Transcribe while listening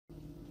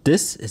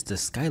This is the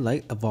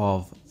Skylight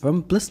Evolve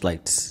from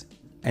BlissLights,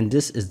 and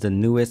this is the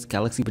newest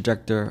galaxy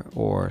projector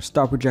or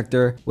star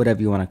projector,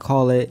 whatever you want to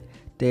call it.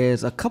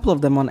 There's a couple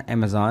of them on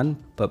Amazon,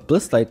 but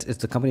BlissLights is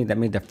the company that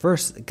made the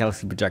first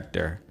galaxy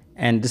projector,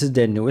 and this is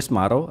their newest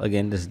model.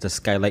 Again, this is the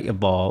Skylight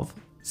Evolve.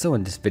 So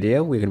in this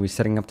video, we're going to be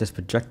setting up this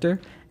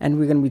projector, and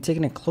we're going to be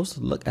taking a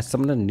closer look at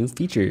some of the new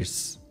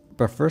features.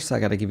 But first, I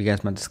gotta give you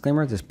guys my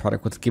disclaimer. This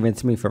product was given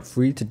to me for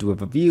free to do a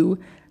review.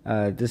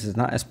 This is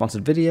not a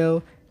sponsored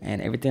video,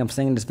 and everything I'm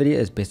saying in this video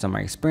is based on my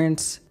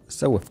experience.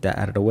 So with that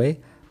out of the way,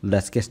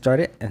 let's get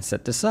started and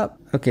set this up.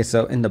 Okay,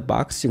 so in the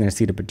box, you're gonna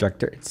see the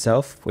projector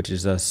itself, which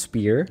is a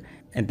sphere.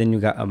 And then you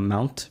got a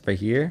mount right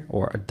here,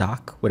 or a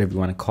dock, whatever you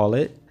wanna call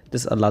it.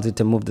 This allows you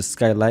to move the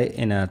skylight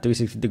in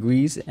 360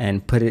 degrees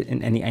and put it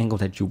in any angle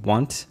that you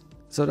want.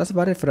 So that's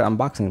about it for the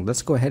unboxing.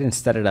 Let's go ahead and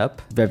set it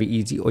up. Very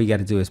easy. All you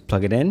gotta do is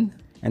plug it in,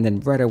 and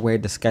then right away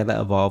the Skylight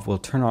Evolve will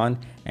turn on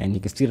and you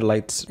can see the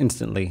lights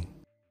instantly.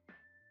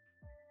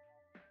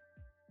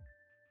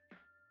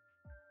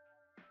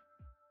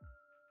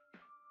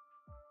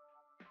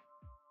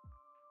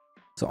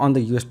 So on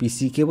the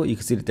USB-C cable, you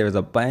can see that there is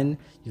a button.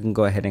 You can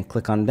go ahead and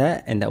click on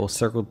that, and that will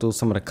circle through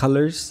some of the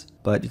colors.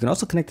 But you can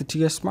also connect it to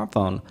your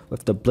smartphone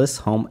with the Bliss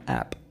Home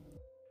app.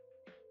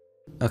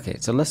 Okay,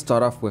 so let's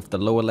start off with the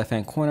lower left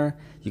hand corner.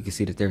 You can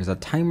see that there is a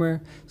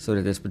timer so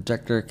that this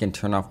projector can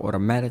turn off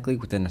automatically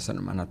within a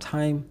certain amount of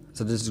time.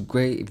 So this is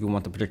great if you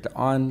want the projector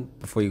on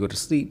before you go to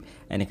sleep,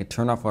 and it can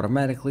turn off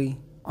automatically.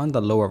 On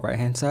the lower right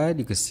hand side,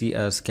 you can see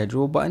a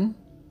schedule button,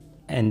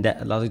 and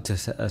that allows you to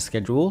set a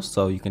schedule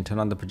so you can turn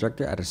on the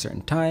projector at a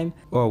certain time,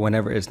 or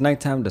whenever it's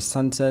nighttime, the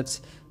sun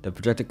sets, the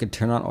projector can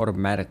turn on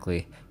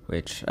automatically,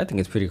 which I think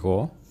is pretty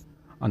cool.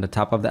 On the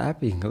top of the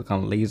app, you can click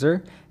on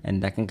laser,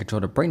 and that can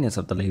control the brightness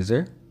of the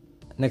laser.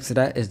 Next to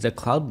that is the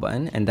cloud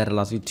button, and that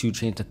allows you to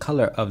change the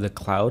color of the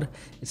cloud.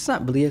 It's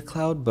not really a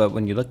cloud, but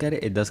when you look at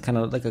it, it does kind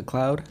of look like a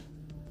cloud.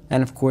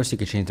 And of course, you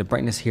can change the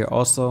brightness here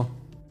also.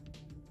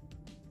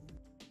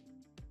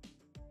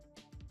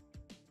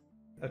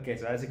 Okay,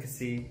 so as you can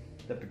see,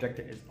 the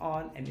projector is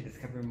on and it is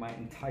covering my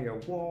entire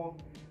wall.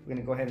 We're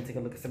gonna go ahead and take a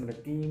look at some of the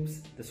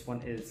themes. This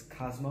one is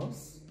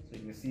Cosmos. So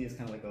you can see it's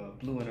kind of like a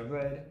blue and a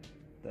red.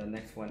 The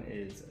next one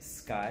is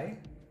Sky.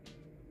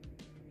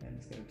 And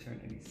it's gonna turn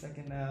any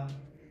second now.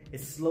 It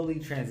slowly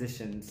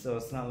transitions, so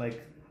it's not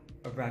like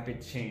a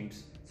rapid change.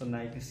 So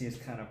now you can see it's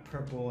kind of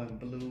purple and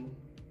blue.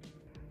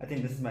 I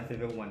think this is my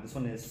favorite one. This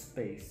one is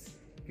Space.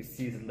 You can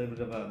see it's a little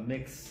bit of a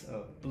mix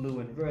of blue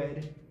and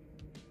red.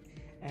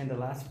 And the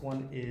last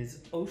one is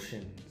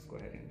Ocean. Let's go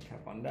ahead and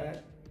tap on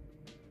that.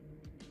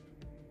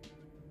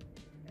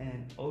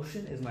 And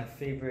Ocean is my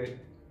favorite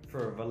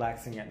for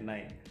relaxing at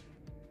night.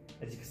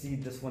 As you can see,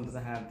 this one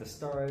doesn't have the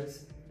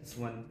stars. This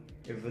one,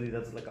 it really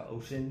does look like an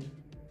ocean.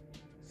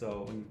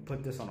 So when you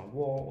put this on a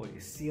wall or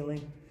your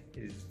ceiling,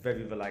 it is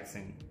very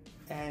relaxing.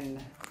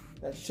 And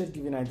that should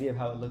give you an idea of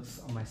how it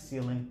looks on my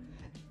ceiling.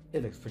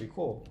 It looks pretty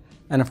cool.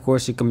 And of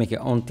course, you can make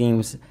your own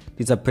themes.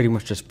 These are pretty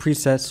much just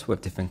presets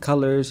with different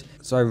colors.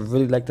 So I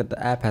really like that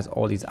the app has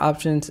all these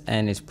options,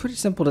 and it's pretty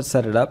simple to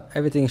set it up.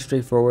 Everything is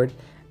straightforward,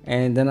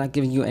 and they're not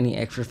giving you any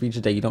extra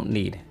features that you don't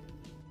need.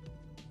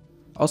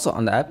 Also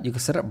on the app, you can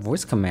set up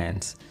voice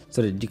commands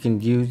so that you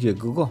can use your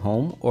Google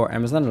Home or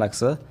Amazon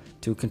Alexa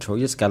to control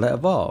your Skylight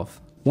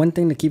Evolve. One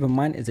thing to keep in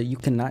mind is that you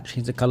cannot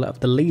change the color of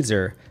the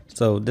laser.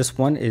 So this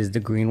one is the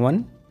green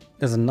one.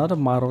 There's another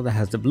model that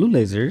has the blue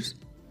lasers.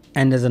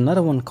 And there's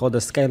another one called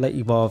the Skylight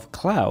Evolve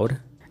Cloud,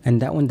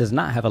 and that one does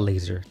not have a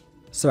laser.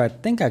 So I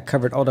think I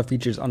covered all the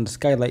features on the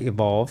Skylight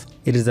Evolve.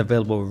 It is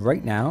available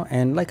right now,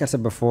 and like I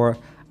said before,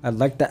 I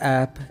like the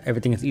app.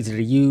 Everything is easy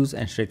to use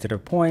and straight to the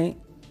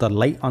point. The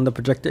light on the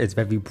projector is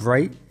very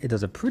bright. It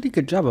does a pretty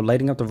good job of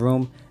lighting up the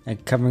room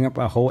and covering up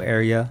a whole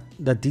area.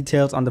 The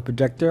details on the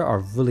projector are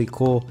really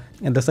cool.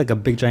 It looks like a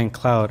big giant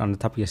cloud on the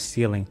top of your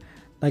ceiling.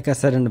 Like I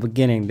said in the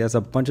beginning, there's a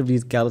bunch of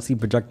these galaxy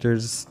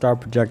projectors, star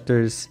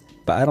projectors,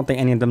 but I don't think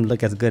any of them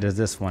look as good as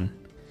this one.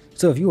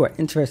 So if you are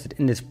interested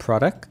in this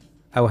product,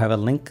 I will have a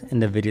link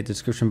in the video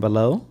description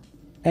below.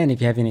 And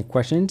if you have any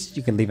questions,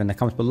 you can leave in the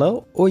comments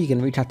below, or you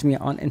can reach out to me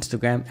on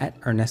Instagram at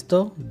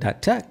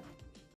ernesto.tech.